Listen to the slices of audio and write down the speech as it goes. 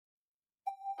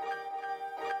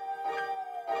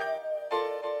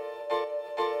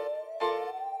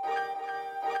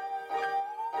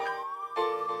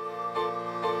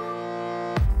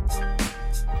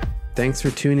Thanks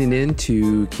for tuning in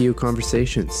to Keo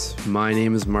Conversations. My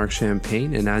name is Mark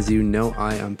Champagne, and as you know,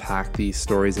 I unpack the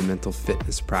stories and mental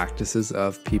fitness practices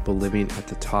of people living at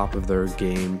the top of their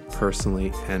game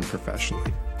personally and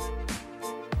professionally.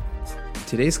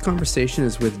 Today's conversation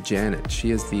is with Janet.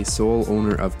 She is the sole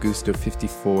owner of Gusto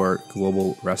 54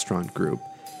 Global Restaurant Group.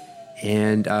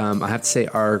 And I have to say,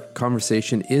 our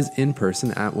conversation is in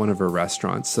person at one of her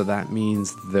restaurants. So that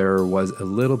means there was a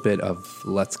little bit of,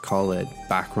 let's call it,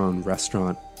 background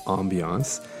restaurant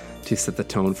ambiance to set the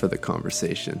tone for the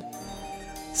conversation.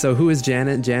 So who is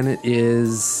Janet? Janet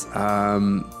is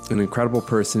an incredible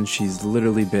person. She's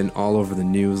literally been all over the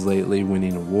news lately,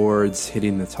 winning awards,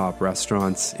 hitting the top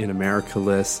restaurants in America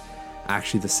lists.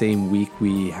 Actually, the same week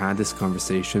we had this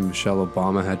conversation, Michelle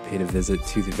Obama had paid a visit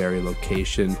to the very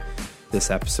location this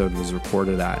episode was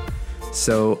recorded at.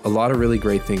 So a lot of really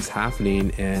great things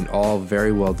happening and all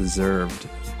very well deserved.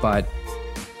 But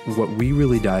what we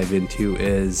really dive into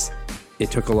is it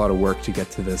took a lot of work to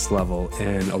get to this level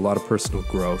and a lot of personal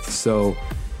growth. So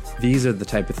these are the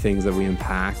type of things that we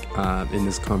unpack in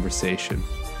this conversation.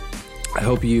 I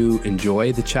hope you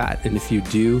enjoy the chat. And if you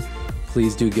do,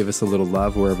 please do give us a little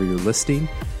love wherever you're listening.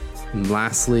 And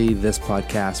lastly, this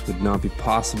podcast would not be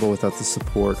possible without the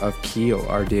support of Keo,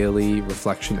 our daily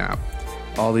reflection app.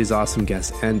 All these awesome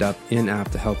guests end up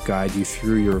in-app to help guide you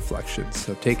through your reflections.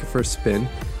 So take it for a spin.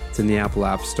 It's in the Apple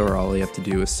App Store. All you have to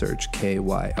do is search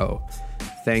KYO.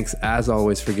 Thanks, as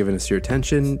always, for giving us your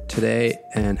attention today,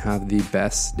 and have the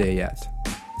best day yet.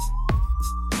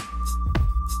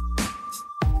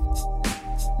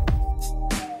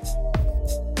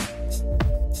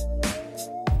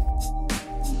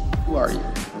 Who are you,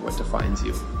 or what defines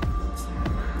you?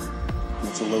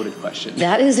 It's a loaded question.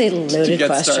 That is a loaded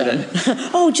question.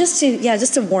 Oh, just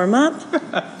to warm up.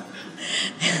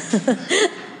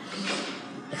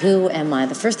 Who am I?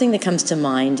 The first thing that comes to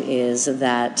mind is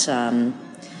that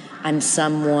I'm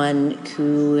someone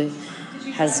who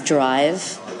has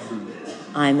drive.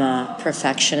 I'm a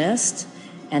perfectionist,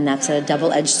 and that's a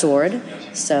double-edged sword.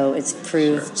 So it's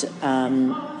proved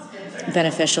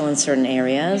beneficial in certain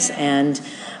areas, and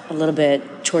a little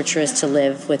bit torturous to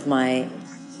live with my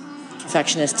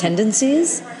perfectionist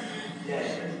tendencies.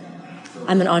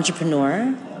 I'm an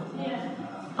entrepreneur.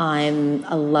 I'm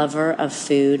a lover of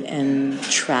food and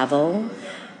travel.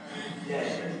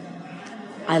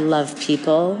 I love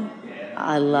people.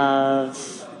 I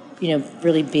love,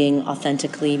 really being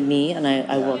authentically me, and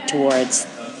I work towards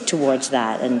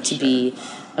that, and to be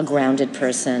a grounded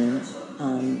person.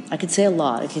 I could say a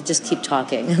lot. I could just keep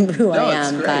talking who I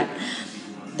am, but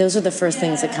those are the first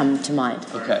things that come to mind.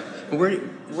 Okay. Where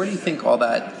do you think all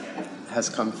that has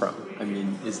come from? I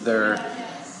mean, is there...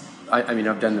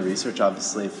 I've done the research,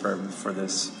 obviously, for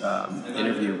this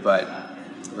interview, but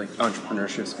like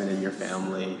entrepreneurship's been in your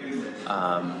family.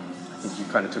 I think you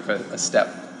kind of took a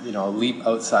step, a leap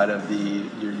outside of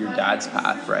your dad's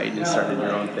path, right? You started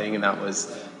your own thing, and that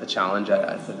was a challenge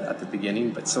at the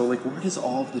beginning. But so, like, where does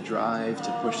all of the drive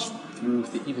to push through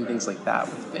even things like that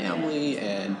with family,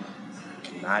 and I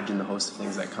can imagine the host of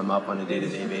things that come up on a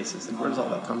day-to-day basis? Like, where does all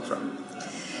that come from?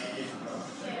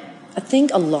 I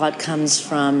think a lot comes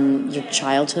from your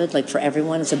childhood. Like, for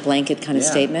everyone, it's a blanket kind of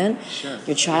statement. Sure.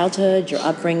 Your childhood, your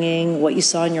upbringing, what you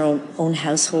saw in your own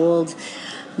household.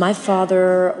 My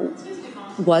father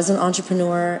was an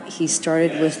entrepreneur. He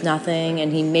started with nothing,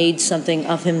 and he made something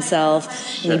of himself.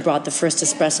 Sure. And he brought the first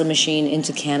espresso machine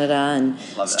into Canada and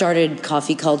started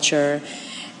coffee culture.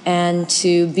 And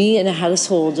to be in a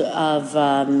household of,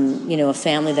 a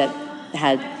family that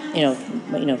had,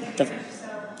 the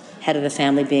head of the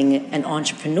family being an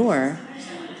entrepreneur,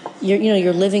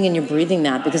 you're living and you're breathing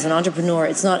that, because an entrepreneur,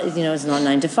 it's not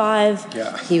 9 to 5.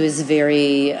 Yeah. He was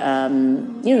very,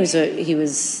 he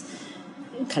was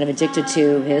kind of addicted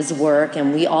to his work,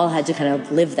 and we all had to kind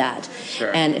of live that.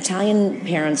 Sure. And Italian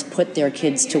parents put their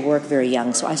kids to work very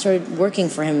young. So I started working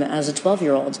for him as a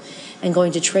 12-year-old and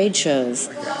going to trade shows.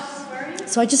 Okay.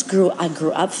 So I grew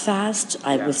up fast.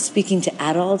 I was speaking to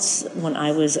adults when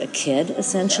I was a kid,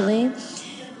 essentially. Yeah.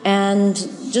 And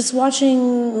just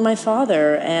watching my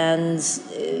father, and,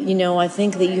 I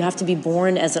think that you have to be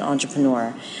born as an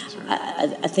entrepreneur.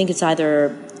 I think it's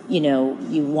either,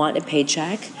 you want a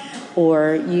paycheck,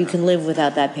 or you can live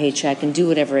without that paycheck and do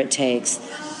whatever it takes.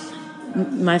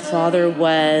 My father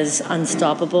was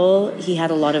unstoppable. He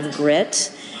had a lot of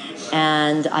grit,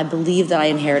 and I believe that I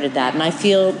inherited that. And I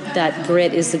feel that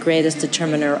grit is the greatest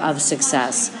determiner of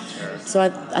success. So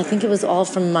I think it was all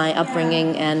from my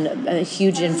upbringing and a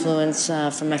huge influence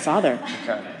from my father.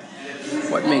 Okay.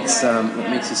 What makes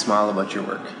you smile about your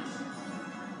work?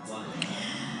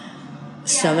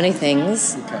 So many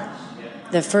things. Okay.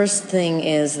 The first thing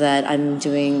is that I'm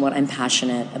doing what I'm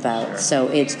passionate about. Sure. So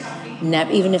it's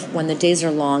even if when the days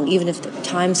are long, even if the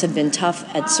times have been tough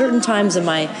at certain times in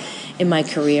my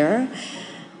career,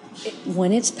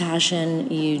 when it's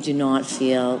passion, you do not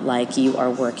feel like you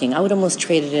are working. I would almost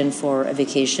trade it in for a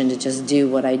vacation to just do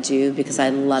what I do because I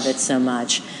love it so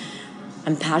much.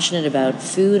 I'm passionate about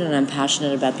food and I'm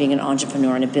passionate about being an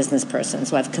entrepreneur and a business person.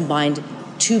 So I've combined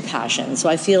two passions. So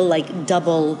I feel like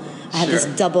I have this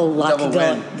double luck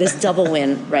going, this double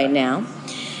win right now.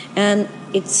 And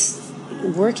it's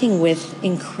working with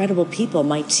incredible people,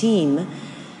 my team,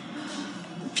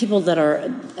 people that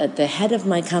are at the head of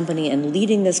my company and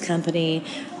leading this company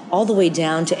all the way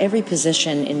down to every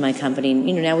position in my company.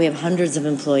 You know, now we have hundreds of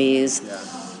employees. Yeah.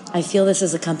 I feel this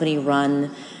is a company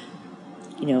run,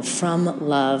 you know, from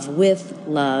love, with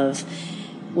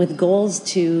goals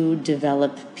to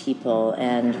develop people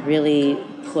and really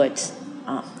put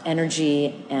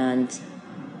energy and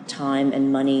time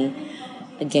and money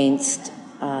against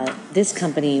this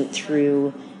company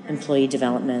through employee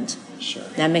development. Sure.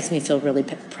 That makes me feel really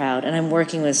proud. And I'm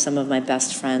working with some of my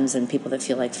best friends and people that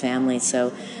feel like family.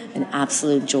 So an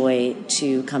absolute joy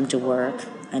to come to work.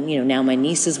 And, you know, now my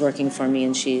niece is working for me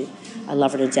and I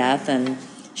love her to death and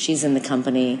she's in the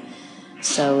company.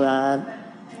 So,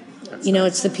 you know,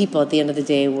 it's the people. At the end of the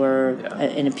day, we're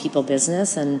in a people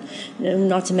business, and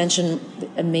not to mention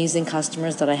amazing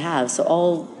customers that I have. So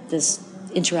all this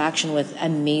interaction with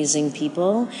amazing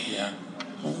people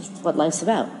is what life's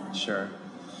about. Sure.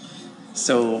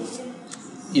 So,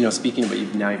 you know, speaking of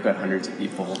you've got hundreds of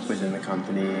people within the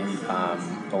company.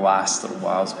 The last little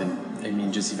while has been, I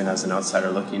mean, just even as an outsider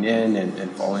looking in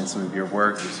and following some of your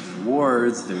work, there's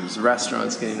awards, there's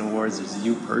restaurants getting awards, there's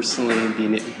you personally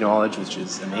being acknowledged, which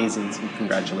is amazing. So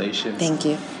congratulations. Thank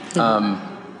you.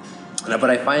 But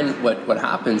I find what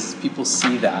happens is people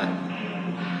see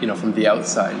that, you know, from the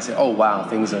outside and say, oh, wow,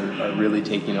 things are really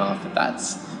taking off. But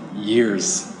that's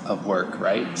years of work,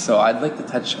 right? So I'd like to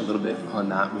touch a little bit on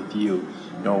that with you.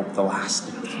 You know, the last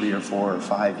 3 or 4 or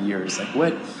 5 years, like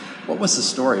what was the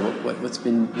story? What's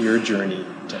been your journey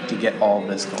to get all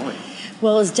this going?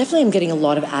 Well, it's definitely, I'm getting a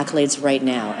lot of accolades right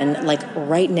now, and like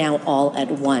right now all at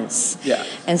once. Yeah.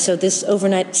 And so this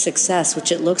overnight success,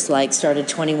 which it looks like, started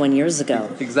 21 years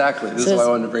ago. Exactly. This is why I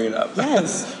wanted to bring it up.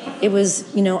 Yes. It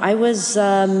was, you know, I was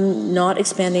not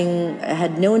expanding, I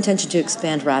had no intention to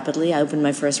expand rapidly. I opened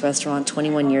my first restaurant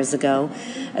 21 years ago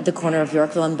at the corner of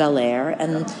Yorkville and Bel Air,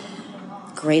 and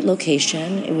great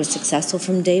location. It was successful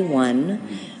from day one.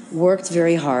 Worked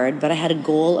very hard, but I had a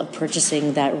goal of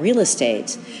purchasing that real estate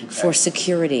for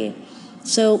security.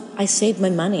 So I saved my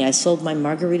money. I sold my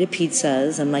margarita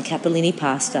pizzas and my capellini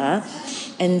pasta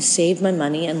and saved my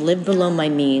money and lived below my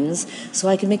means so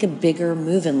I could make a bigger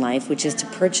move in life, which is to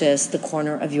purchase the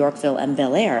corner of Yorkville and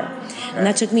Bel Air. And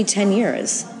that took me 10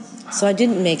 years. So I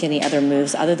didn't make any other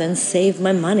moves other than save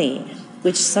my money,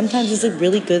 which sometimes is a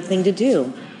really good thing to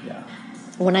do. Yeah.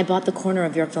 When I bought the corner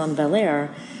of Yorkville and Bel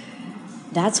Air,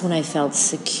 that's when I felt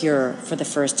secure for the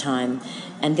first time.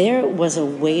 And there was a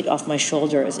weight off my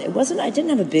shoulders. I didn't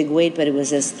have a big weight, but it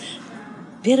was this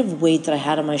bit of weight that I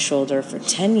had on my shoulder for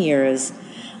 10 years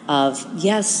of,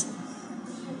 yes,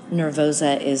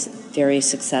 Nervosa is very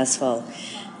successful,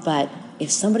 but if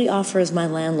somebody offers my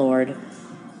landlord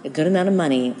a good amount of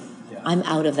money, I'm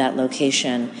out of that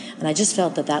location. And I just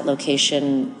felt that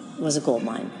location was a gold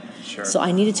mine. Sure. So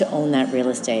I needed to own that real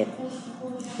estate.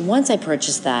 Once I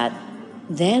purchased that,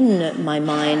 then my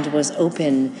mind was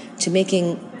open to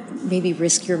making maybe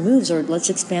riskier moves, or let's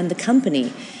expand the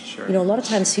company. Sure. You know, a lot of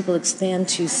times people expand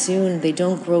too soon. They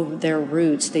don't grow their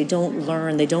roots. They don't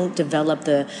learn. They don't develop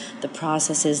the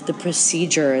processes, the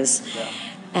procedures. Yeah.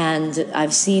 And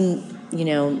I've seen, you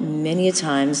know, many a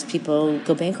times people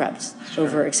go bankrupt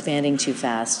over expanding too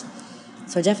fast.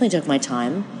 So I definitely took my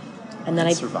time. And then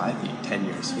I survived 10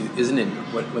 years. Isn't it,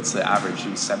 what's the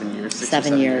average? 7 years?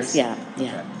 7 years, yeah.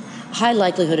 Okay. High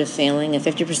likelihood of failing, a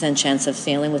 50% chance of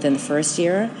failing within the first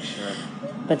year. Sure.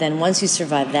 But then once you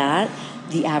survive that,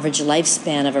 the average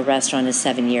lifespan of a restaurant is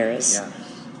 7 years. Yeah.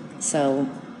 So,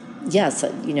 yes,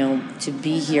 you know, to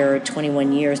be here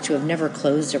 21 years, to have never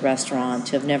closed a restaurant,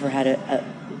 to have never had a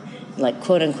like,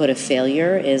 quote unquote, a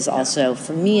failure is also,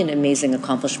 for me, an amazing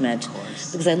accomplishment.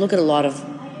 Because I look at a lot of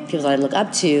people that I look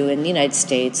up to in the United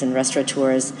States and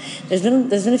restaurateurs. There's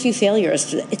been a few failures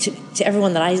to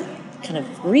everyone that I kind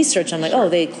of research. I'm like, oh,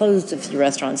 they closed a few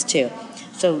restaurants too.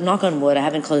 So knock on wood, I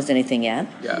haven't closed anything yet.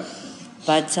 Yeah.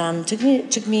 But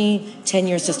took me 10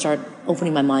 years to start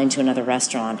opening my mind to another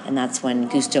restaurant, and that's when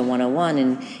Gusto 101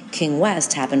 in King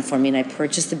West happened for me, and I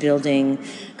purchased the building.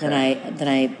 Okay. Then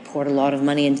I poured a lot of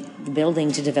money into the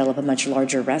building to develop a much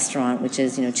larger restaurant, which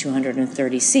is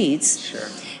 230 seats. Sure.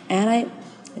 And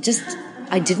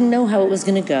I didn't know how it was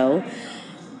going to go,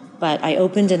 but I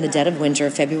opened in the dead of winter,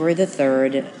 February the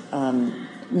 3rd,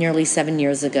 nearly 7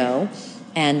 years ago,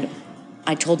 and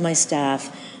I told my staff,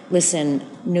 listen,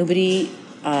 nobody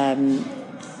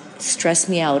stress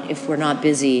me out if we're not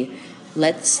busy.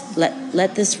 Let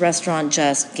this restaurant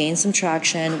just gain some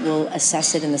traction. We'll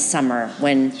assess it in the summer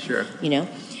when, Sure.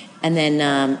 And then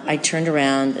I turned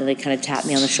around and they kind of tapped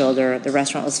me on the shoulder. The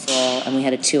restaurant was full, and we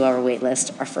had a 2-hour wait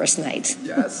list our first night.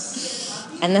 Yes.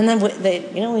 And then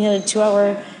we had a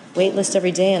 2-hour wait list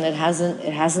every day, and it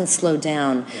hasn't slowed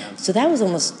down. Yeah. So that was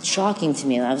almost shocking to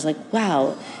me. I was like,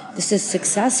 wow, this is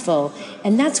successful.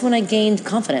 And that's when I gained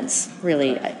confidence,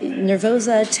 really.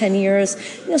 Nervosa, 10 years,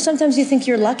 sometimes you think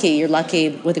you're lucky. You're lucky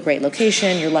with a great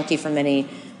location. You're lucky for many,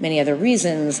 many other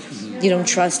reasons. You don't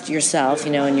trust yourself,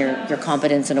 and your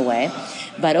competence in a way.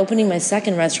 But opening my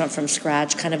second restaurant from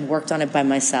scratch, kind of worked on it by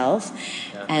myself.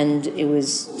 And it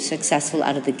was successful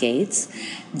out of the gates.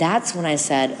 That's when I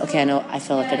said, okay, I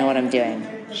feel like I know what I'm doing.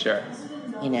 Sure.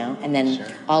 And then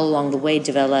all along the way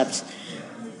developed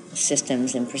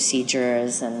systems and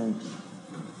procedures, and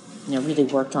really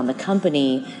worked on the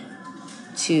company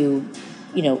to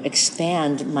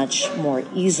expand much more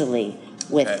easily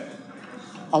with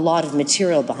a lot of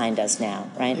material behind us now,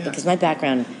 right? Yeah. Because my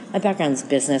background's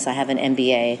business. I have an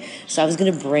MBA, so I was going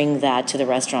to bring that to the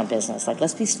restaurant business. Like,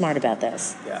 let's be smart about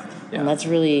this, and let's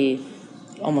really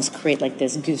almost create like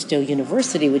this Gusto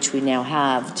University, which we now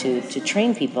have to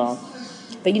train people.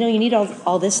 But you need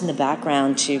all this in the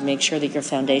background to make sure that your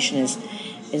foundation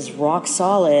is rock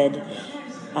solid,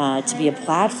 to be a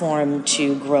platform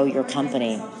to grow your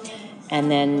company. And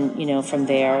then from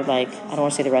there, like, I don't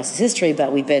want to say the rest is history,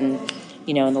 but we've been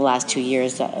in the last 2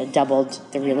 years doubled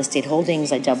the real estate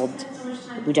holdings. We doubled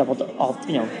all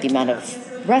the amount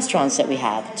of restaurants that we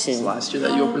have. To Last year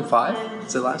that you opened 5?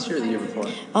 Is it last year or the year before?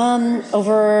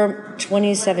 Over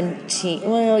 2017.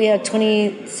 Well, yeah,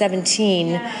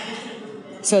 2017.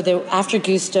 So after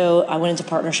Gusto, I went into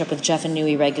partnership with Jeff and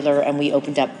Nui Regular, and we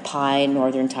opened up Pi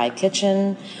Northern Thai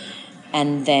Kitchen.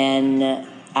 And then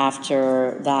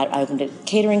after that, I opened a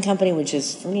catering company, which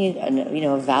is for me,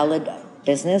 a valid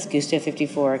business. Gusto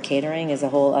 54 Catering is a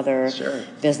whole other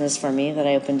business for me that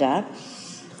I opened up.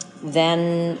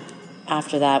 Then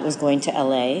after that was going to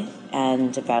LA,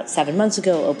 and about 7 months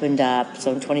ago opened up.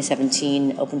 So in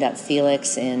 2017, opened up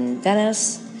Felix in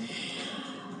Venice.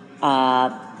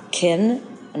 Kin,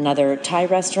 another Thai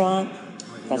restaurant.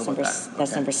 That's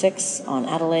number 6 on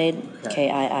Adelaide,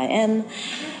 Kiin,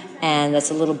 and that's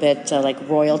a little bit like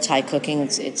royal Thai cooking.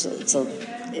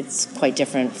 It's quite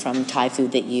different from Thai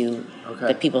food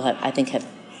that people have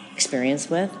experience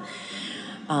with.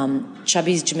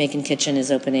 Chubby's Jamaican Kitchen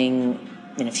is opening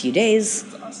in a few days.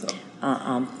 That's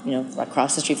awesome.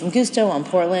 Across the street from Gusto on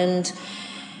Portland.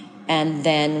 And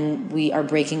then we are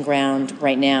breaking ground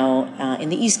right now in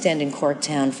the East End in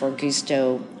Corktown for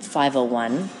Gusto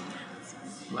 501.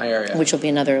 My area. Which will be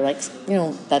another,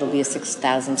 that'll be a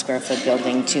 6,000 square foot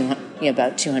building,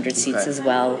 about 200 seats as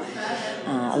well.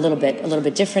 A little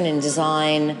bit different in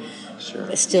design.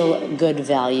 Sure. Still good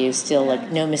value. Still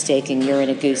no mistaking. You're in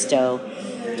a Gusto,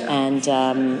 and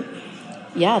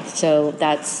so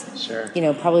that's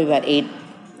probably about eight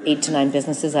to 9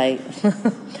 businesses. I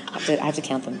have to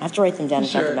count them. I have to write them down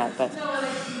and count them out. But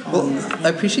I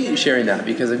appreciate you sharing that,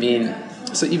 because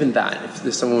so even that,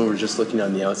 if someone were just looking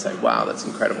on the outside, wow, that's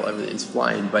incredible, everything's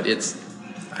flying, but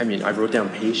I wrote down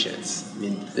patience.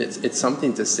 It's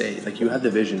something to say, like, you had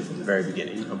the vision from the very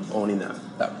beginning of owning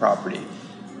that property.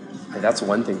 And that's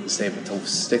one thing to say, but to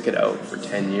stick it out for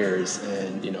 10 years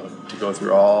and, to go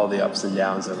through all the ups and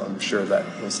downs of, I'm sure that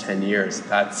was 10 years,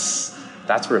 that's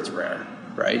where it's rare,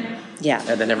 right? Yeah.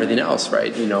 And then everything else,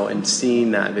 right? And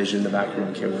seeing that vision in the back of your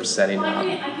mind, we're setting up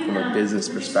from a business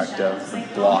perspective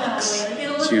blocks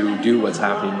to do what's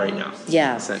happening right now.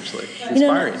 Yeah. Essentially. It's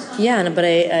inspiring. But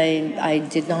I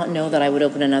did not know that I would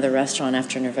open another restaurant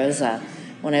after Nervosa.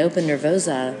 When I opened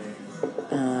Nervosa,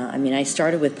 I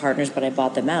started with partners, but I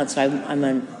bought them out. So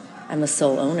I'm a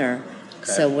sole owner.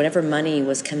 Okay. So whatever money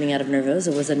was coming out of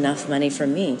Nervosa was enough money for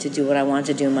me to do what I wanted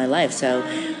to do in my life. So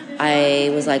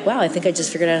I was like, wow, I think I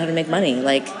just figured out how to make money.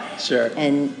 Sure.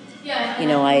 And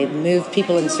I moved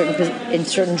people in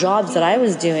certain jobs that I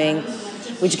was doing,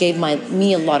 which gave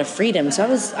me a lot of freedom. So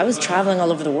I was traveling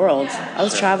all over the world. I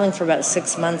was traveling for about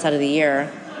 6 months out of the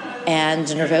year, and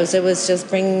Nervosa was just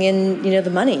bringing in, the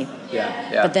money.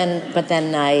 Yeah. But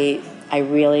then I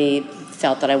really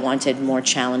felt that I wanted more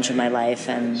challenge in my life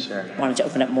and wanted to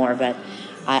open up more. But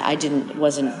I didn't.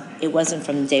 It wasn't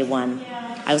from day one.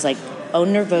 I was like,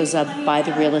 own Nervosa, buy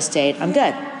the real estate. I'm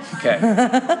good. Okay.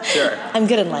 Sure. I'm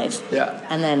good in life. Yeah.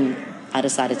 And then I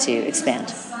decided to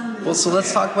expand. Well, so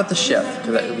let's talk about the shift,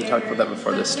 because we talked about that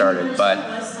before this started.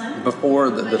 But before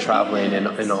the traveling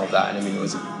and all that, I mean, it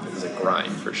was a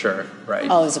grind for sure, right?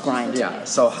 Oh, it was a grind. Yeah.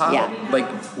 So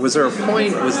was there a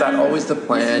point? Was that always the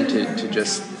plan to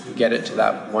just get it to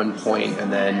that one point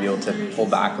and then be able to pull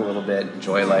back a little bit,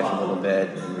 enjoy life a little bit,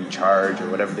 and recharge,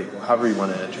 or however you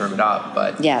want to term it up?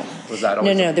 But was that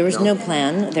always No, there was no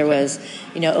plan. There was,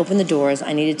 open the doors.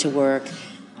 I needed to work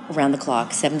around the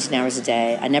clock, 17 hours a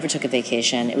day. I never took a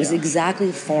vacation. It was exactly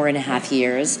 4.5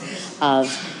 years of,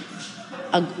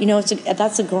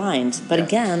 that's a grind. But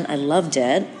again, I loved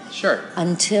it. Sure.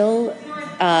 Until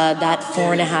that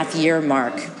 4.5 year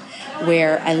mark,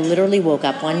 where I literally woke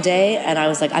up one day and I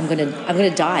was like, I'm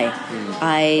gonna die.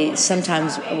 I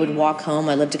sometimes would walk home.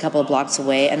 I lived a couple of blocks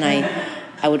away, and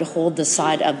I would hold the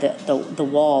side of the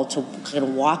wall to kind of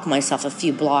walk myself a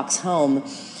few blocks home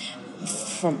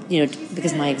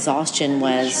because my exhaustion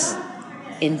was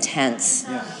intense.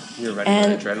 Yeah, you're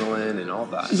ready for adrenaline and all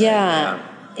that. Yeah. Right?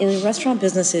 In the restaurant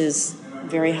business is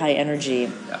very high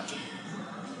energy. Yeah.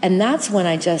 And that's when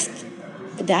it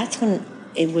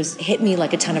hit me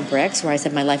like a ton of bricks, where I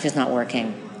said, my life is not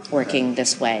working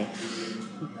this way.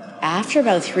 After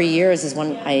about 3 years is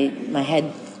when my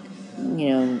head,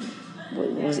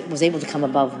 was able to come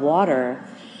above water,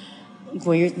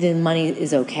 where the money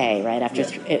is okay, right?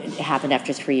 It happened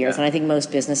after 3 years. And I think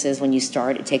most businesses, when you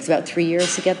start, it takes about 3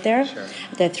 years to get there. Sure.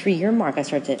 At that 3 year mark, I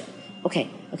started to, okay,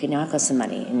 now I've got some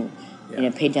money,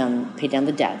 and pay down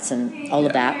the debts and all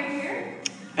of that.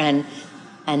 And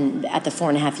at the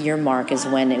 4.5 year mark is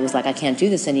when it was like, I can't do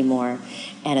this anymore.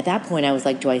 And at that point I was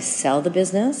like, do I sell the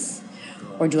business,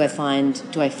 or do I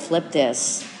flip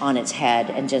this on its head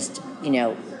and just,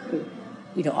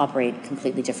 operate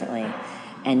completely differently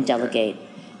and delegate?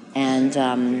 And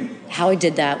how I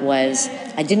did that was,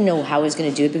 I didn't know how I was going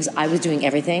to do it, because I was doing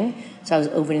everything. So I was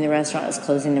opening the restaurant, I was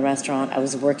closing the restaurant, I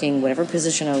was working whatever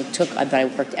position I took, but I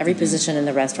worked every position in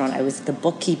the restaurant. I was the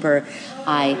bookkeeper.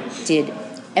 I did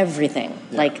everything,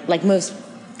 like most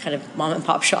kind of mom and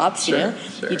pop shops, Sure.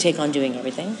 You take on doing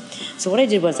everything. So what I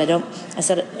did was, I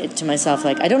said it to myself,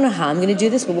 like, I don't know how I'm going to do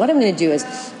this, but what I'm going to do is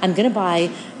I'm going to buy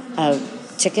a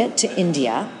ticket to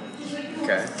India,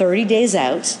 30 days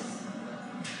out,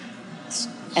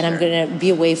 and I'm going to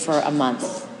be away for a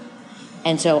month.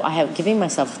 And so I have giving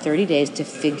myself 30 days to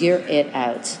figure it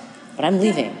out. But I'm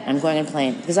leaving. I'm going on a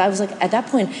plane. Because I was like, at that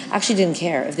point, I actually didn't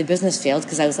care if the business failed,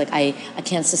 because I was like, I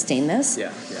can't sustain this.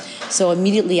 Yeah. So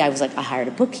immediately I was like, I hired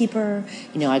a bookkeeper.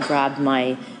 I grabbed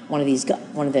one of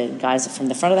the guys from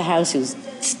the front of the house, who's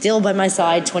still by my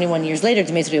side 21 years later,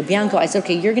 Demetrio Bianco. I said,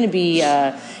 okay, you're going to be,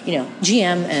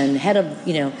 GM and head of,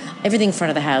 everything front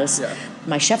of the house. Yeah.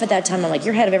 My chef at that time, I'm like,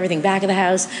 you're head of everything back of the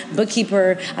house.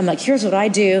 Bookkeeper, I'm like, here's what I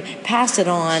do. Passed it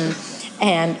on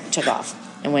and took off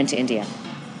and went to India.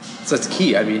 So it's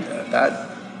key. I mean,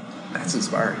 that's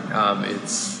inspiring.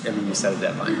 You set a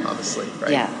deadline, obviously,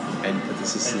 right? Yeah. And put the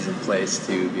systems in place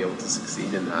to be able to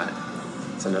succeed in that.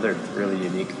 It's another really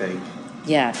unique thing.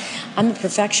 Yeah. I'm a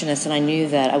perfectionist, and I knew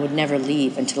that I would never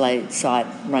leave until I saw it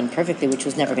run perfectly, which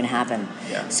was never going to happen.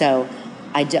 Yeah. So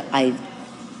I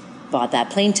bought that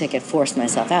plane ticket, forced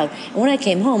myself out. And when I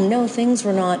came home, no, things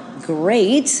were not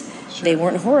great. Sure. They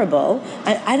weren't horrible.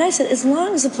 And I said, as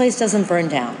long as the place doesn't burn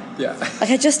down. Yeah.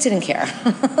 Like, I just didn't care.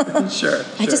 Sure.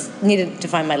 I just needed to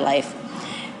find my life.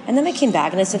 And then I came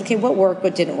back and I said, okay, what worked,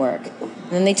 what didn't work?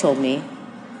 And then they told me,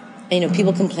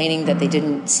 people complaining that they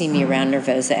didn't see me around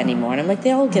Nervosa anymore. And I'm like,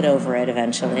 they'll get over it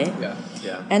eventually. Yeah.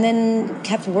 And then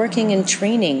kept working and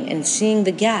training and seeing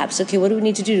the gaps. Okay, what do we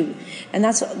need to do? And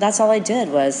that's all I did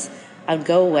was I would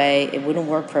go away. It wouldn't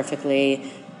work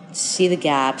perfectly. See the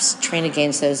gaps, train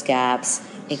against those gaps.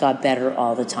 It got better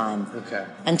all the time. Okay.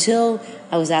 Until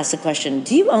I was asked the question,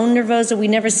 do you own Nervosa? We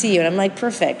never see you. And I'm like,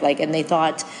 perfect. And they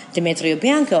thought Demetrio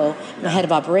Bianco, the head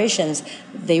of operations,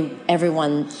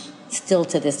 everyone still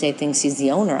to this day thinks he's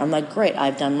the owner. I'm like, great,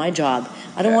 I've done my job.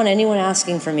 I don't want anyone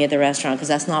asking for me at the restaurant, because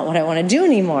that's not what I want to do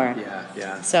anymore.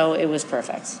 Yeah. So it was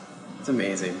perfect. It's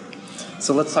amazing.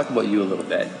 So let's talk about you a little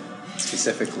bit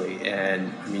specifically.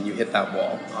 And you hit that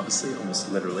wall, obviously, almost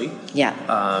literally. Yeah.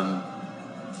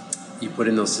 You put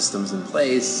in those systems in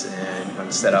place and kind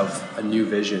of set up a new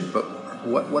vision. But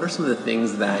what are some of the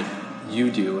things that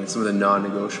you do and some of the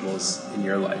non-negotiables in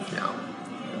your life now?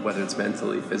 whether it's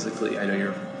mentally, physically? I know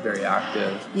you're very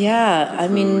active. Yeah, I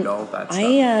mean, all of that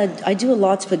stuff. I do a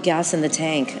lot to put gas in the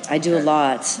tank. I do a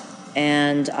lot,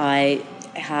 and I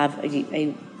have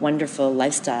a wonderful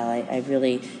lifestyle. I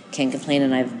really can't complain,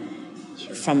 and I've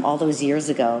from all those years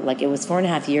ago. Like, it was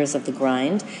 4.5 years of the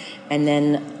grind, and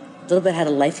then a little bit had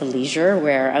a life of leisure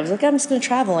where I was like, I'm just going to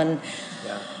travel, and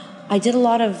I did a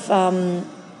lot of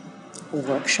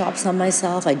workshops on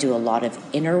myself. I do a lot of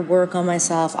inner work on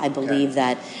myself. I believe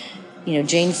that,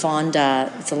 Jane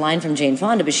Fonda, it's a line from Jane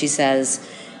Fonda, but she says,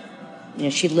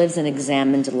 she lives an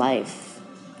examined life.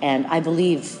 And I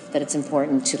believe that it's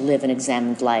important to live an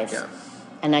examined life. Yeah.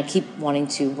 And I keep wanting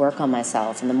to work on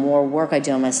myself. And the more work I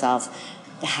do on myself,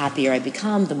 the happier I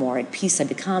become, the more at peace I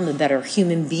become, the better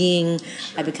human being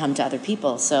I become to other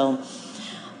people. So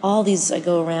all these, I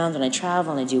go around and I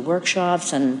travel and I do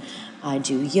workshops and I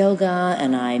do yoga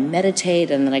and I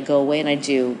meditate, and then I go away and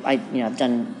I've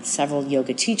done several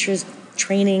yoga teachers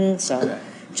training, so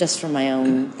just for my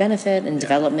own benefit and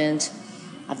development.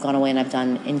 I've gone away and I've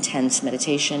done intense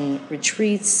meditation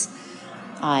retreats.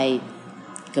 I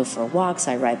go for walks,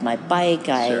 I ride my bike,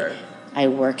 I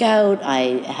work out.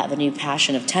 I have a new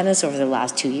passion of tennis over the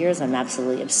last 2 years. I'm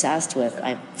absolutely obsessed with.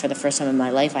 For the first time in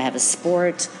my life, I have a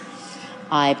sport.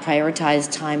 I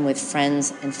prioritize time with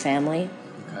friends and family.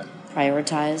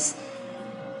 Prioritize.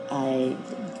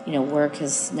 Work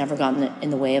has never gotten in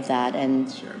the way of that. And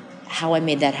how I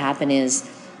made that happen is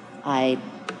I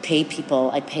pay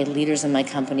leaders in my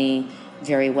company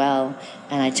very well,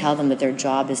 and I tell them that their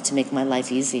job is to make my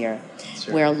life easier.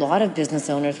 Where a lot of business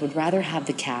owners would rather have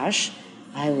the cash,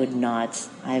 I would not.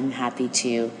 I'm happy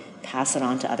to pass it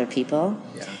on to other people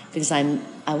because I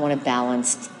want a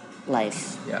balanced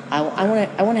life. I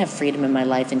want to have freedom in my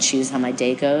life and choose how my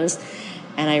day goes.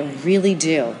 And I really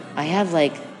do. I have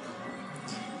a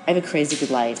crazy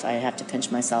good life. I have to pinch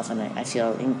myself, and I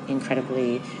feel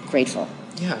incredibly grateful.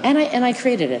 Yeah. And I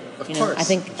created it. Of course. I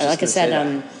think, like I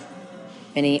said,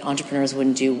 many entrepreneurs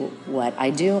wouldn't do what I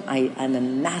do. I'm a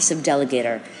massive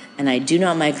delegator, and I do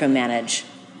not micromanage.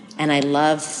 And I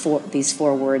love these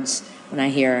 4 words when I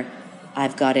hear,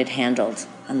 I've got it handled.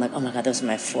 I'm like, oh my God, those are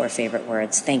my 4 favorite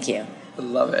words. Thank you. I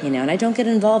love it. And I don't get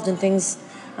involved in things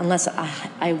unless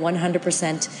I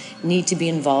 100% need to be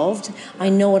involved. I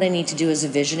know what I need to do as a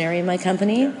visionary in my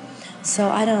company. So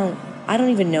I don't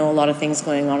even know a lot of things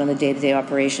going on in the day-to-day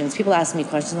operations. People ask me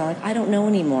questions, I'm like, I don't know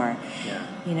anymore.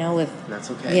 That's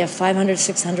okay. We have 500,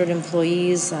 600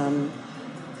 employees,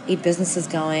 8 businesses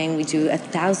going. We do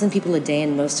 1,000 people a day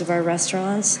in most of our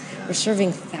restaurants. We're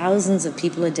serving thousands of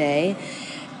people a day.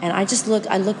 And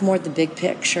I look more at the big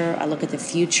picture. I look at the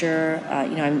future.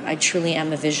 I truly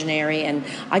am a visionary, and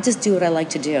I just do what I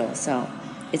like to do. So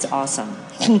it's awesome.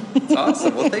 It's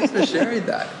awesome. Well, thanks for sharing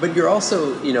that. But you're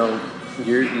also,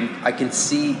 I can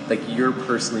see you're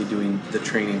personally doing the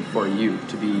training for you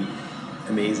to be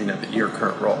amazing at your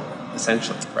current role,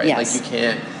 essentially, right? Yes.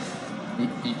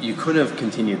 You couldn't have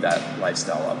continued that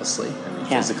lifestyle, obviously,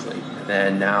 physically. And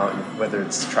then now, whether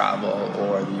it's travel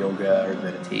or the yoga or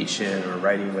meditation or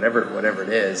writing, whatever it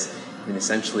is,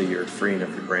 essentially you're freeing up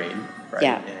your brain, right?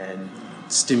 Yeah. And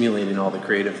stimulating all the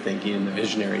creative thinking and the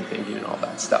visionary thinking and all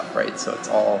that stuff, right? So it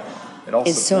all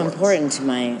It's supports. so important to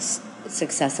my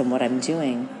success in what I'm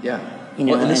doing. Yeah. And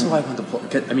this is why I want to pull.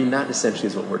 That essentially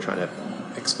is what we're trying to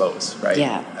expose, right?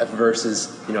 Yeah.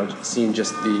 Versus, seeing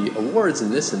just the awards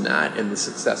and this and that and the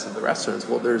success of the restaurants.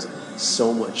 Well, there's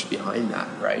so much behind that,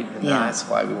 right? And that's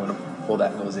why we want to pull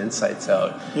those insights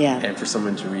out. Yeah. And for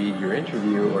someone to read your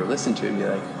interview or listen to it and be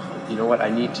like, you know what, I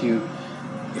need to,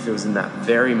 if it was in that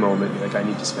very moment, be like, I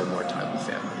need to spend more time with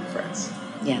family and friends.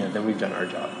 Yeah. Then we've done our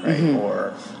job, right? Mm-hmm.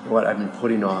 Or, I've been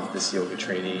putting off this yoga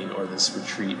training or this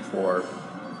retreat for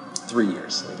 3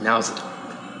 years. Now's the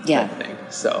time. Yeah. Type of thing.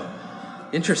 So,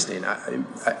 interesting.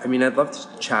 I'd love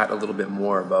to chat a little bit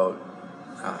more about.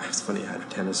 It's funny, I had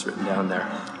tennis written down there.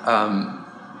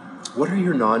 What are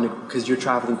your because you're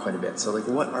traveling quite a bit. So,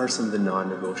 what are some of the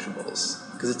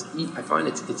non-negotiables? Because I find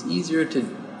it's easier to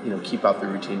keep up the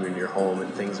routine when you're home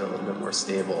and things are a little bit more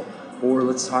stable. Or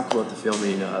let's talk about the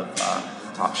filming of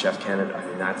Top Chef Canada.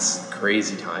 That's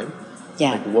crazy time.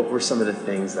 Yeah. What were some of the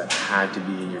things that had to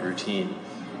be in your routine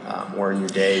or in your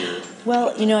day?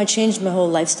 Well, I changed my whole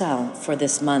lifestyle for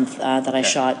this month that I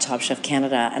shot Top Chef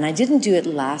Canada. And I didn't do it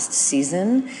last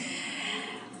season,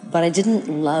 but I didn't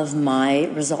love my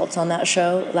results on that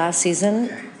show last season.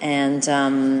 Okay. And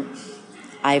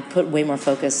I put way more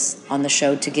focus on the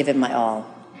show to give it my all.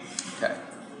 Okay.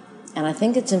 And I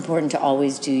think it's important to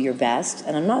always do your best.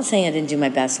 And I'm not saying I didn't do my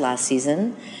best last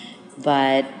season,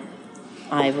 but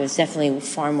I was definitely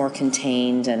far more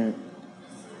contained and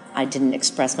I didn't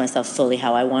express myself fully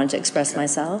how I wanted to express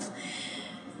myself.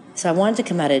 So I wanted to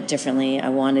come at it differently. I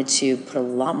wanted to put a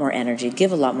lot more energy,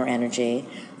 give a lot more energy.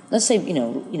 Let's say,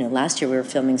 last year we were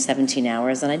filming 17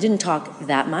 hours, and I didn't talk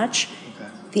that much. Okay.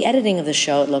 The editing of the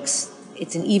show,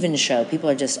 it's an even show. People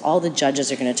are all the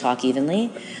judges are going to talk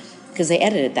evenly because they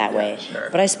edit it that way. Sure.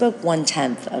 But I spoke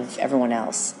 1/10 of everyone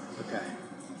else. Okay.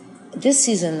 This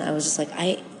season, I was just like,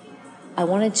 I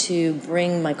wanted to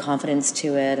bring my confidence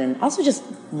to it, and also just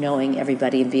knowing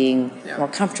everybody and being more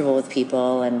comfortable with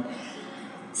people. And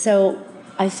so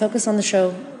I focused on the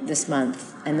show this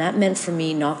month, and that meant for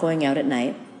me not going out at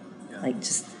night. Like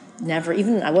just never,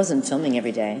 even I wasn't filming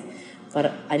every day,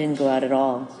 but I didn't go out at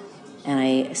all. And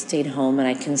I stayed home and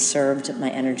I conserved my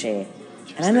energy.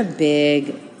 And I'm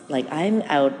I'm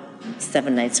out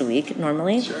 7 nights a week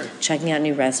normally, checking out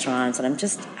new restaurants, and I'm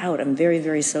just out. I'm very,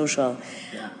 very social.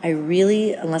 Yeah. I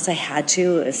really, unless I had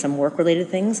to, some work-related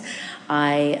things,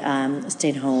 I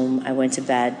stayed home. I went to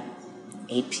bed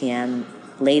 8 p.m.,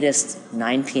 latest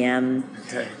 9 p.m.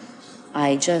 Okay.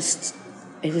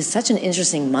 It was such an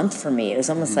interesting month for me. It was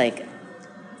almost like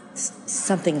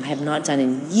something I have not done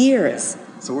in years.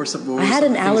 Yeah. So I had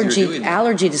an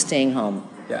allergy to staying home.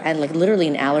 Yeah. I had literally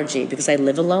an allergy because I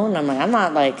live alone. I'm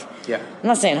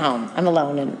not staying home. I'm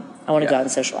alone and I want to go out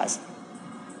and socialize.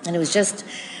 And it was just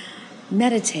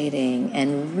meditating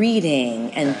and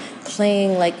reading and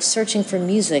playing, searching for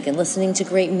music and listening to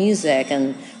great music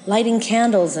and lighting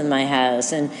candles in my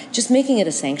house and just making it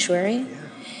a sanctuary. Yeah.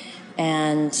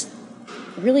 And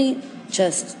really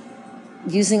just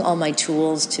using all my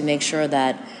tools to make sure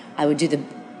that I would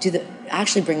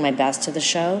actually bring my best to the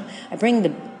show. I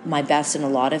bring my best in a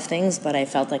lot of things, but I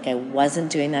felt like I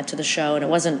wasn't doing that to the show, and it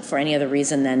wasn't for any other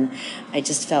reason than I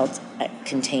just felt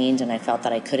contained, and I felt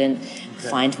that I couldn't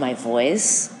find my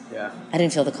voice. Yeah. I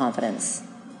didn't feel the confidence,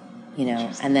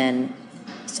 and then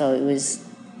so it was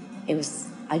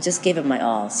I just gave it my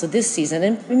all. So this season,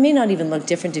 and it may not even look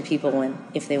different to people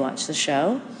if they watch the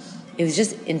show, it was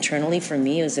just internally for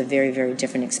me, it was a very, very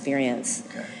different experience.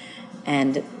 Okay.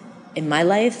 And in my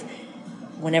life,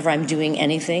 whenever I'm doing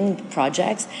anything,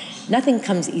 projects, nothing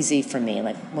comes easy for me.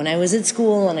 Like when I was at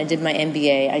school and I did my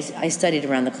MBA, I studied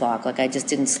around the clock. I just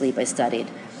didn't sleep, I studied.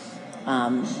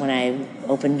 When I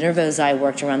opened Nervosa, I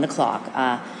worked around the clock.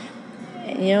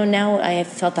 Now I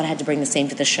felt that I had to bring the same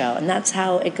to the show, and that's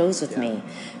how it goes with me.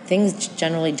 Things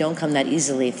generally don't come that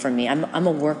easily for me. I'm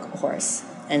a workhorse,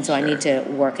 and so I need to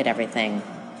work at everything.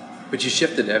 But you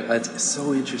shifted it. It's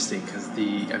so interesting because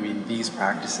these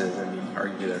practices,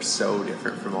 arguably they're so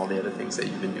different from all the other things that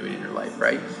you've been doing in your life,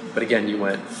 right? But again, you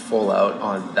went full out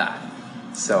on that.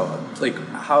 So,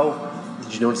 how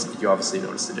did you notice? You obviously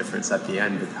noticed the difference at the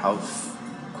end, but how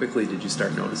quickly did you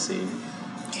start noticing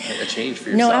a change for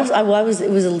yourself? No, it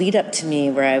was a lead up to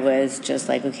me where I was just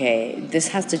like, okay, this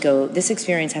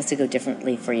experience has to go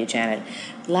differently for you, Janet.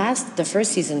 The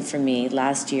first season for me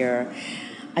last year,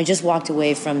 I just walked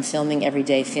away from filming every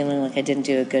day feeling like I didn't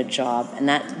do a good job, and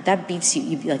that beats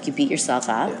you beat yourself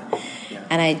up. Yeah.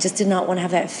 And I just did not want to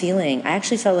have that feeling. I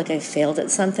actually felt like I failed at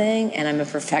something, and I'm a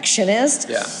perfectionist.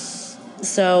 Yeah.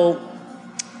 So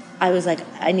I was like,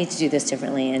 I need to do this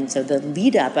differently. And so the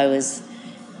lead up, I was,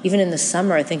 even in the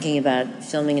summer, thinking about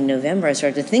filming in November, I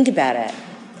started to think about it.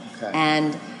 Okay.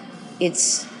 And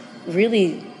it's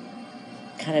really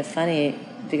kind of funny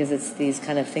because it's these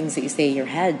kind of things that you say in your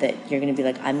head that you're going to be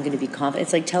like, I'm going to be confident.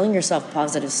 It's like telling yourself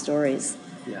positive stories.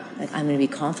 Yeah. Like, I'm going to be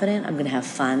confident. I'm going to have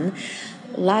fun.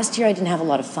 Last year, I didn't have a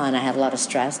lot of fun. I had a lot of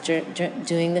stress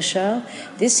doing the show.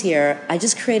 This year, I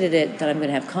just created it that I'm going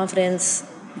to have confidence,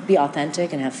 be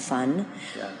authentic, and have fun.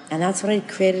 Yeah. And that's what I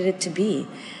created it to be.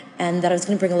 And that I was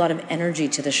going to bring a lot of energy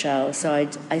to the show. So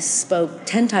I spoke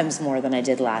 10 times more than I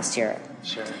did last year.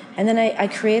 Sure. And then I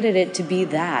created it to be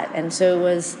that. And so it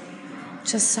was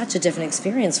just such a different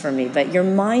experience for me. But your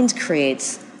mind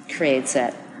creates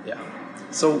it. Yeah.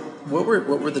 So what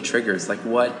were the triggers? Like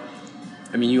what?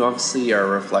 I mean, you obviously are a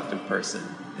reflective person.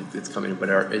 It's coming, but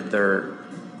are there,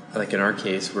 like in our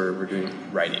case, we're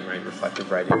doing writing, right?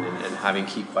 Reflective writing and having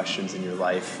key questions in your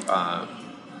life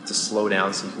to slow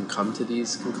down so you can come to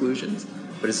these conclusions.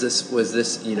 But was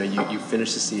this you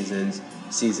finished the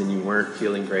season, you weren't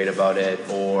feeling great about it,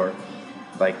 or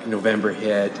like November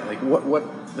hit, like what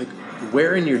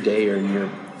where in your day or in your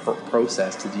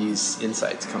process did these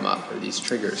insights come up or these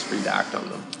triggers for you to act on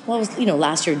them? Well, it was,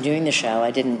 last year doing the show, I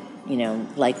didn't,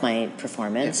 like my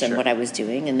performance and what I was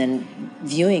doing. And then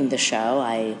viewing the show,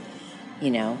 I,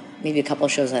 maybe a couple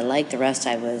of shows I liked. The rest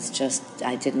I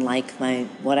didn't like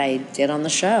what I did on the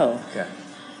show. Okay.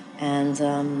 And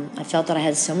I felt that I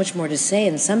had so much more to say,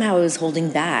 and somehow I was holding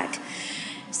back.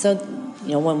 So,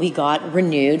 when we got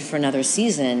renewed for another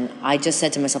season, I just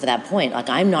said to myself at that point, like,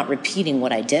 I'm not repeating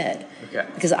what I did. Okay.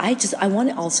 Because I want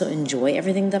to also enjoy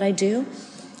everything that I do.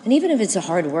 And even if it's a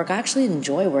hard work, I actually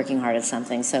enjoy working hard at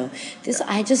something. So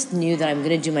I just knew that I'm going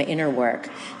to do my inner work.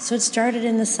 So it started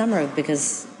in the summer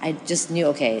because I just knew,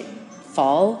 okay,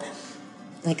 fall,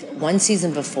 like one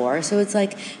season before. So it's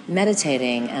like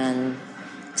meditating and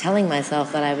telling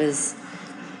myself that I was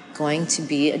going to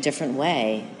be a different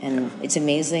way. And it's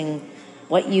amazing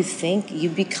what you think, you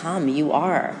become, you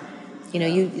are.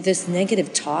 This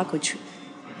negative talk, which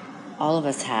all of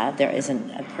us have. There isn't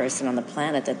a person on the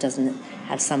planet that doesn't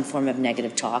have some form of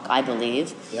negative talk, I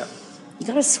believe. Yeah. You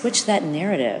got to switch that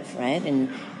narrative, right? And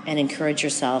encourage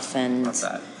yourself. And What's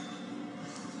that?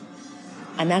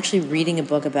 I'm actually reading a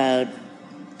book about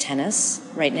tennis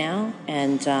right now.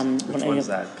 And Which one is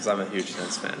that? Because I'm a huge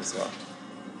tennis fan as well.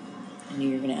 I knew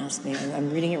you were going to ask me.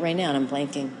 I'm reading it right now, and I'm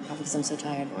blanking probably because I'm so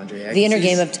tired. Andre Agassi's?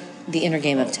 The Inner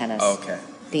Game of Tennis. Oh, okay.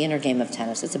 The Inner Game of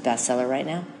Tennis. It's a bestseller right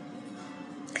now.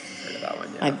 Heard of that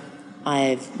one, yeah.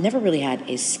 I've never really had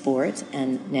a sport,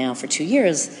 and now for 2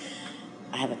 years,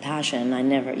 I have a passion. I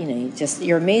never,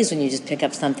 you're amazed when you just pick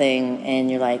up something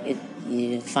and you're like,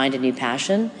 you find a new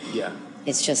passion. Yeah.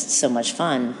 It's just so much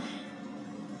fun.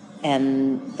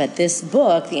 But this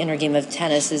book, The Inner Game of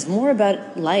Tennis, is more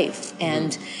about life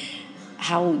and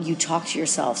how you talk to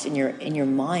yourself in your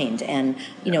mind. And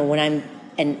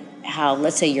how,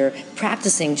 let's say you're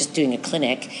practicing just doing a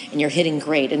clinic and you're hitting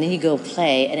great, and then you go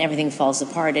play and everything falls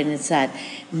apart, and it's that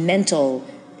mental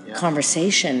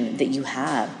conversation that you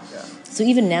have. Yeah. So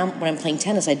even now when I'm playing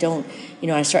tennis, I don't,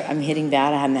 I'm hitting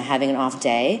bad, I'm having an off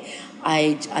day.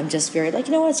 I'm just very like,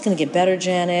 it's going to get better,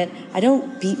 Janet. I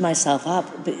don't beat myself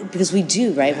up because we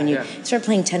do, right? When you start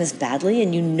playing tennis badly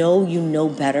and you know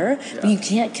better, but you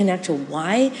can't connect to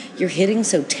why you're hitting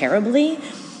so terribly,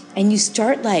 and you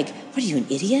start like, what are you, an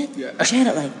idiot? Yeah.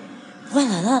 Janet, like,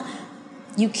 well,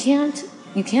 you can't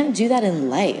do that in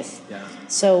life. Yeah.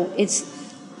 So it's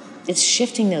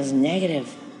shifting those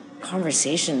negative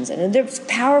conversations, and they're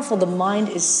powerful. The mind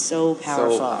is so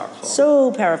powerful.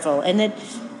 So powerful. And it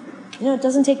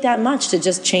doesn't take that much to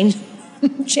just change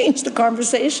the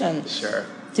conversation. Sure.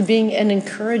 To being an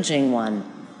encouraging one.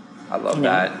 I love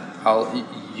that.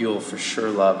 You'll for sure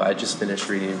love. I just finished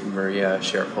reading Maria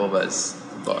Sharapova's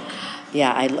book.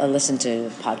 Yeah, I listened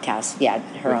to podcasts. Yeah,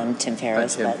 her on Tim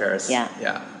Ferriss. Tim Ferriss. Yeah.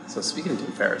 Yeah. So speaking of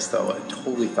Tim Ferriss, though, I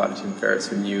totally thought of Tim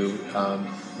Ferriss when you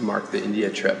marked the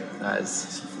India trip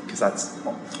because that's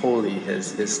totally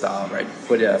his style, right?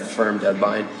 Put a firm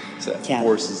deadline so that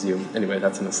forces you. Anyway,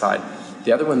 that's an aside.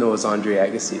 The other one, though, is Andre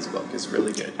Agassi's book. Is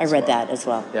really good. I read that as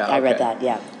well. Yeah, I read that,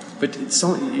 yeah. But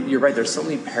you're right, there's so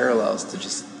many parallels to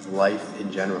just life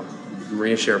in general.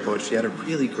 Maria Sharapova, she had a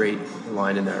really great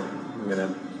line in there. I'm going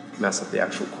to mess up the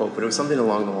actual quote, but it was something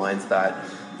along the lines that,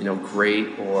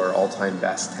 great or all-time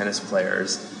best tennis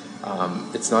players,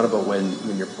 it's not about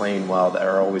when you're playing well that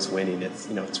are always winning. It's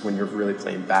it's when you're really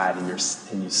playing bad and you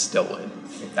still win.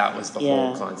 Like that was the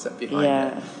whole concept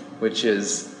behind it, which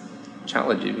is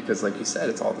challenging because, like you said,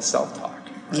 it's all the self-talk.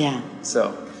 Right? Yeah.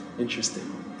 So interesting.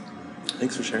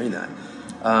 Thanks for sharing that.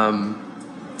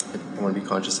 I want to be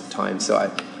conscious of time, so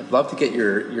I'd love to get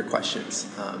your questions.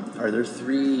 Are there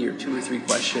 2 or 3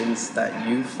 questions that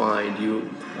you find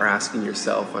you are asking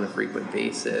yourself on a frequent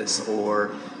basis,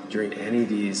 or during any of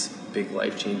these big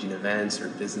life-changing events or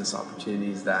business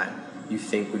opportunities that you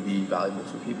think would be valuable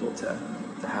for people to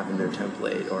have in their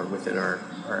template or within our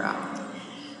app?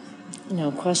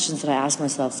 Questions that I ask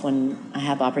myself when I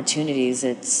have opportunities,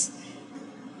 it's,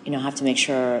 I have to make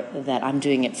sure that I'm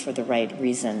doing it for the right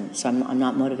reason. So I'm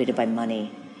not motivated by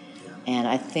money. Yeah. And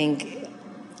I think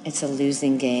it's a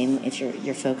losing game if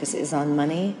your focus is on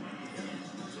money.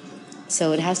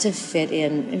 So it has to fit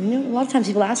in. And, a lot of times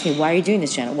people ask me, why are you doing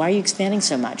this, Janet? Why are you expanding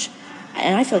so much?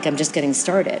 And I feel like I'm just getting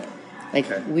started.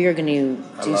 We are going to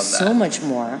do so much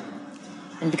more.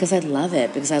 And because I love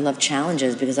it, because I love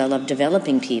challenges, because I love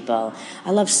developing people,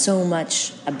 I love so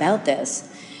much about this.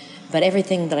 But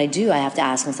everything that I do, I have to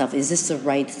ask myself, is this the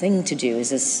right thing to do?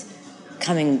 Is this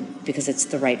coming because it's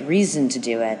the right reason to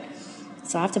do it?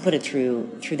 So I have to put it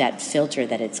through that filter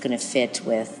that it's going to fit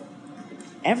with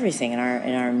everything in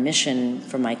our mission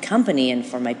for my company and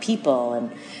for my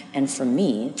people and for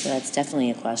me. So that's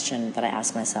definitely a question that I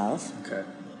ask myself. Okay.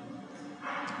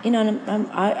 And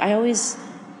I always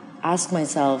ask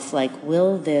myself,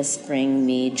 will this bring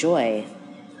me joy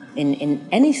in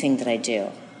anything that I do?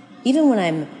 Even when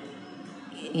I'm,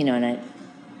 and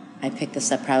I picked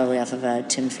this up probably off of a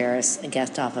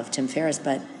guest off of Tim Ferriss,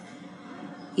 but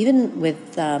even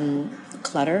with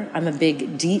clutter, I'm a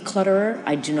big declutterer.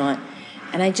 I do not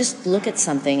And I just look at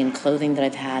something in clothing that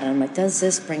I've had, and I'm like, does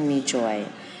this bring me joy?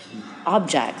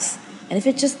 Objects. And if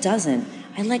it just doesn't,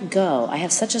 I let go. I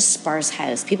have such a sparse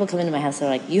house. People come into my house, they're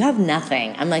like, you have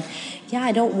nothing. I'm like, yeah,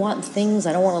 I don't want things.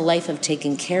 I don't want a life of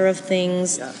taking care of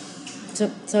things. Yeah.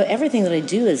 So everything that I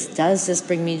do is, does this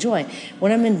bring me joy?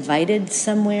 When I'm invited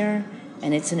somewhere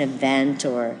and it's an event,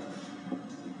 or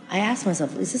I ask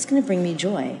myself, is this going to bring me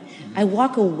joy? I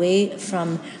walk away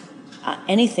from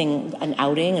anything, an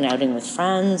outing with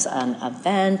friends, an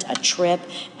event, a trip,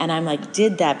 and I'm like,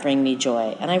 did that bring me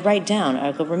joy? And I write down,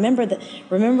 I go, remember,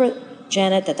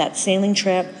 Janet, that sailing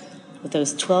trip with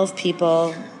those 12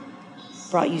 people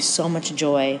brought you so much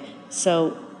joy.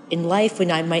 So in life,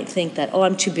 when I might think that,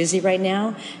 I'm too busy right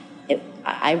now,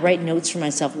 I write notes for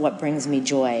myself, what brings me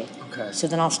joy. Okay. So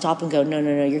then I'll stop and go, no,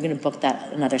 you're going to book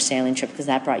another sailing trip because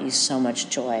that brought you so much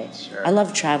joy. Sure. I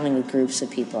love traveling with groups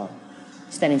of people,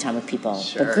 spending time with people.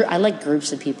 Sure. But I like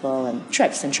groups of people and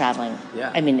trips and traveling.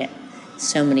 Yeah. I mean,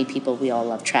 so many people, we all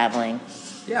love traveling.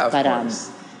 Yeah, of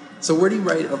course. So where do you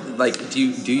write? Like, do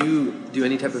you do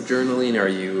any type of journaling? Or are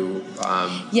you?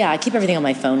 Yeah, I keep everything on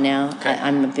my phone now. Okay.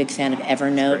 I'm a big fan of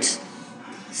Evernote.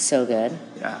 So good.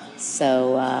 Yeah.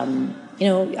 So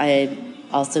I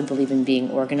also believe in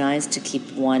being organized, to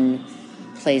keep one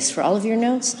place for all of your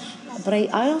notes. But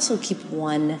I also keep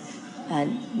one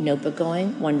notebook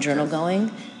going, one journal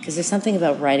going, because there's something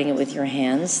about writing it with your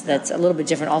hands that's a little bit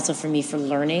different. Also for me, for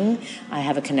learning, I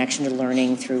have a connection to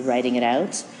learning through writing it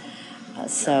out.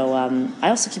 So I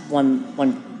also keep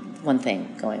one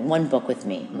thing going, one book with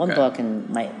me, one book and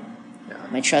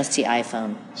my trusty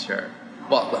iPhone. Sure.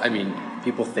 Well, I mean,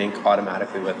 people think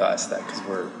automatically with us that because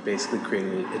we're basically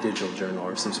creating a digital journal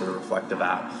or some sort of reflective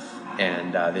app,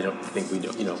 and they don't think we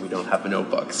don't have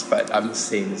notebooks. But I'm the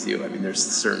same as you. I mean, there's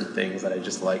certain things that I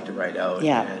just like to write out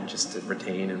and just to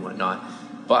retain and whatnot.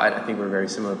 But I think we're very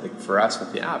similar. Like for us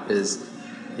with the app is,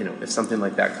 if something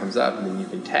like that comes up, and then you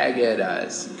can tag it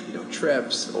as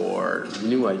trips or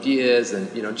new ideas,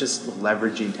 and just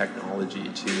leveraging technology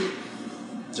to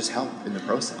just help in the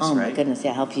process. Oh my right? goodness,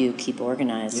 yeah, help you keep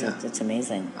organized. Yeah. It's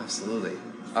amazing. Absolutely.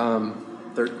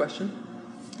 Third question?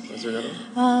 Was there another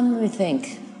one? Let me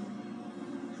think.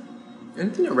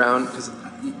 Anything around, because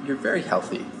you're very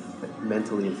healthy, like,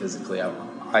 mentally and physically.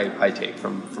 I take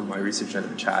from my research and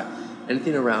the chat.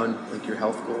 Anything around like your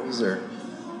health goals or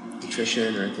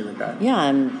nutrition or anything like that?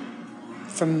 Yeah,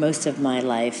 for most of my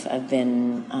life, I've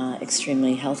been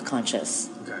extremely health conscious.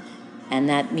 Okay. And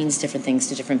that means different things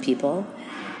to different people.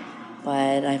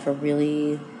 But I have a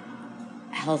really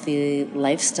healthy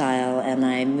lifestyle, and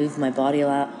I move my body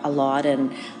a lot,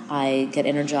 and I get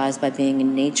energized by being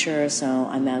in nature, so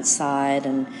I'm outside,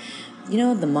 and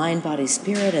the mind, body,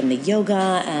 spirit, and the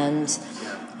yoga, and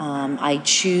I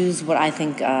choose what I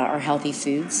think are healthy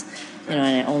foods, and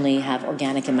I only have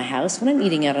organic in my house. When I'm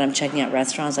eating out and I'm checking out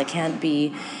restaurants, I can't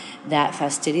be that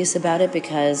fastidious about it,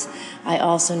 because I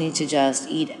also need to just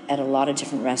eat at a lot of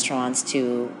different restaurants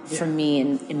for me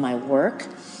in my work.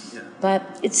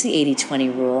 But it's the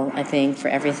 80-20 rule, I think, for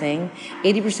everything.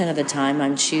 80% of the time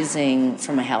I'm choosing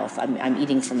for my health. I'm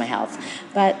eating for my health.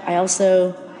 But I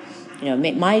also,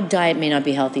 my diet may not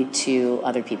be healthy to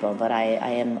other people, but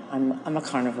I'm a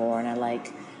carnivore, and I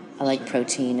like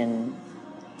protein and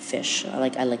fish.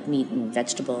 I like meat and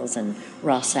vegetables and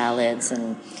raw salads,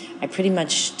 and I pretty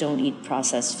much don't eat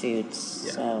processed foods.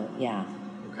 Yeah. So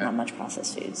not much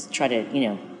processed foods. Try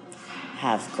to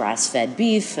have grass-fed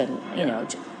beef and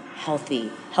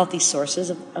healthy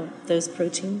sources of those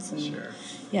proteins. And, Sure.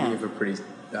 Yeah. You have a pretty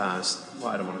I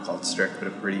don't want to call it strict, but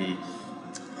a pretty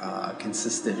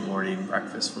consistent morning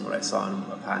breakfast from what I saw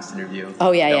in a past interview.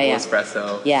 Oh yeah. Double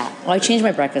espresso. Yeah. Well, I changed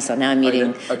my breakfast, so now I'm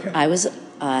eating. Okay.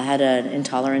 I had an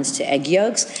intolerance to egg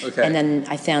yolks, and then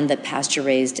I found that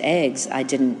pasture-raised eggs, I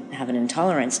didn't have an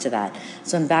intolerance to that.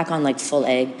 So I'm back on full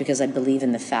egg because I believe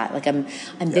in the fat.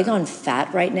 I'm big on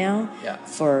fat right now. Yeah.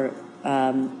 For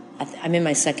I'm in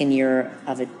my second year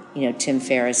of Tim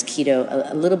Ferriss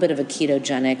keto, a little bit of a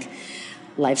ketogenic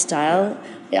lifestyle.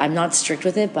 I'm not strict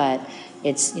with it, but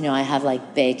it's I have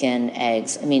bacon,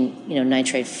 eggs. I mean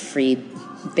nitrate-free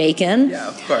bacon. Yeah,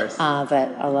 of course.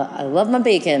 But I love my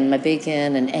bacon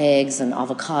and eggs and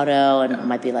avocado, and it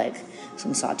might be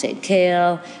some sautéed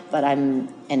kale. But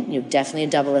definitely a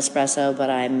double espresso.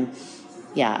 But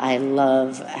I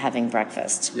love having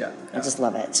breakfast. Yeah. I just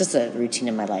love it. It's just a routine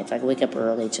in my life. I wake up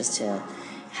early just to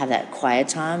have that quiet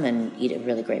time and eat a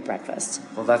really great breakfast.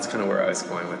 Well, that's kind of where I was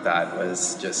going with that,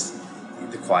 was just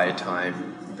the quiet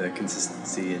time, the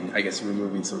consistency, and I guess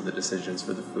removing some of the decisions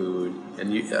for the food.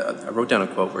 And I wrote down a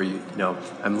quote where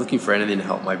I'm looking for anything to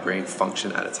help my brain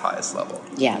function at its highest level.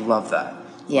 Yeah. I love that.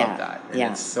 Yeah. Love that. And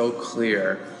Yeah. it's so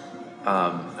clear.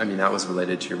 I mean, that was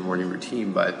related to your morning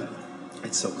routine, but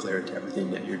it's so clear to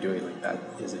everything that you're doing. Like that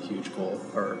is a huge goal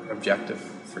or objective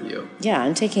for you. Yeah,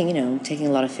 I'm taking a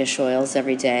lot of fish oils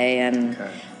every day, and Okay.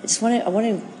 I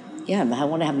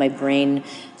want to have my brain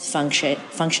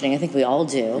functioning. I think we all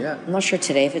do. Yeah. I'm not sure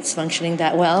today if it's functioning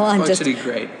that well. Functioning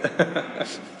great.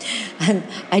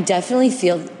 I definitely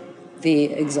feel the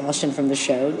exhaustion from the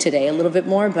show today a little bit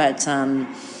more, but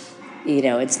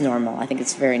it's normal. I think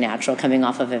it's very natural coming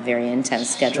off of a very intense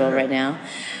schedule Sure. right now.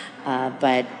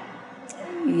 But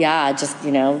yeah, just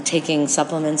taking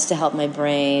supplements to help my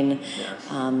brain.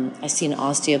 Yeah. I see an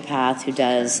osteopath who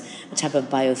does a type of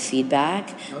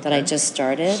biofeedback that I Okay. just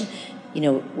started.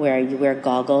 Where you wear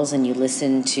goggles and you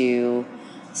listen to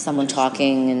someone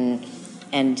talking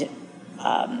and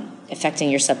affecting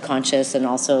your subconscious, and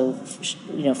also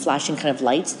flashing kind of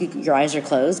lights. Your eyes are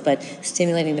closed, but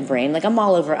stimulating the brain. Like I'm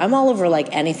all over like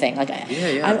anything. Like I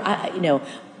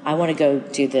want to go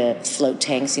do the float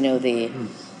tanks.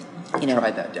 I've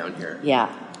tried that down here. Yeah.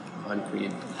 On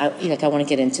Queen. I want to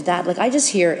get into that. Like I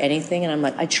just hear anything, and I'm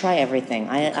like, I try everything.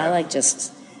 I'm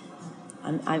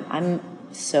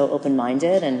so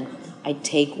open-minded, and I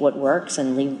take what works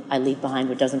and I leave behind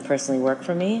what doesn't personally work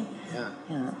for me. Yeah.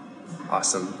 Yeah.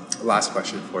 Awesome. Last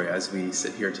question for you as we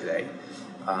sit here today.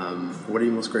 What are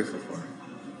you most grateful for?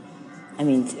 I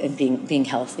mean, being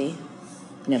healthy.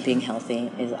 Being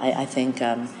healthy is. I think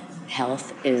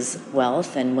health is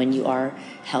wealth, and when you are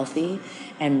healthy,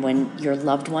 and when your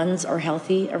loved ones are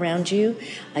healthy around you,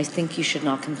 I think you should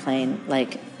not complain.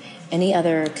 Like any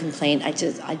other complaint, I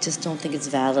just don't think it's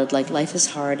valid. Like life is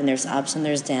hard, and there's ups and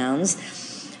there's downs,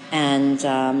 and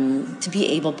to be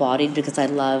able-bodied, because I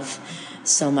love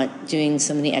so much doing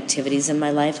so many activities in my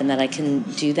life, and that I can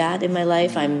do that in my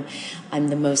life. I'm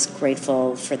the most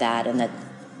grateful for that, and that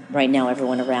right now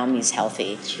everyone around me is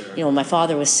healthy. Sure. My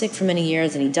father was sick for many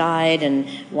years and he died, and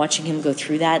watching him go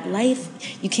through that life,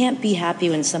 you can't be happy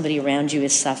when somebody around you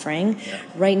is suffering. Yeah.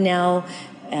 Right now,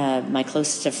 my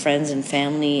closest of friends and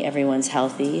family, everyone's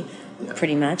healthy,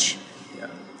 pretty much. Yeah.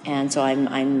 And so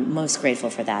I'm most grateful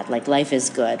for that. Like life is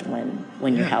good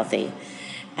when you're healthy.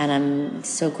 And I'm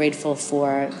so grateful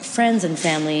for friends and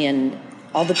family and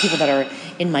all the people that are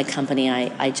in my company. I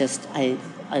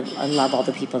love all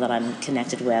the people that I'm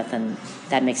connected with, and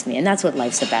that makes me, and that's what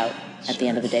life's about at the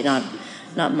end of the day. I'm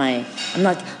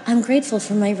grateful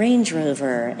for my Range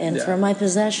Rover and for my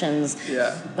possessions.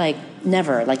 Yeah. Like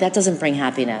never. Like that doesn't bring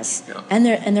happiness. No.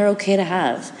 And they're okay to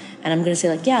have. And I'm going to say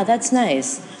like, yeah, that's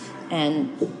nice.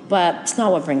 But it's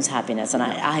not what brings happiness. And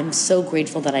I'm so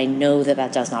grateful that I know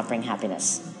that does not bring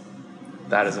happiness.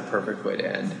 That is a perfect way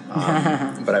to end.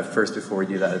 But first, before we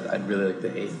do that, I'd really like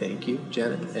to thank you,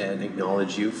 Janet, and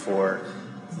acknowledge you for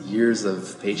years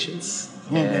of patience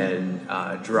and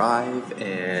drive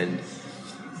and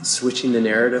switching the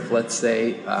narrative, let's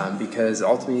say, because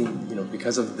ultimately,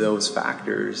 because of those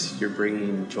factors, you're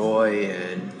bringing joy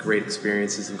and great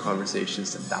experiences and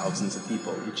conversations to thousands of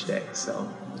people each day. So,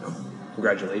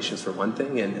 congratulations for one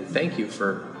thing, and thank you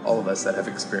for all of us that have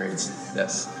experienced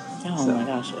this. Oh my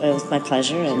gosh, it was my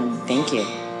pleasure, and thank you.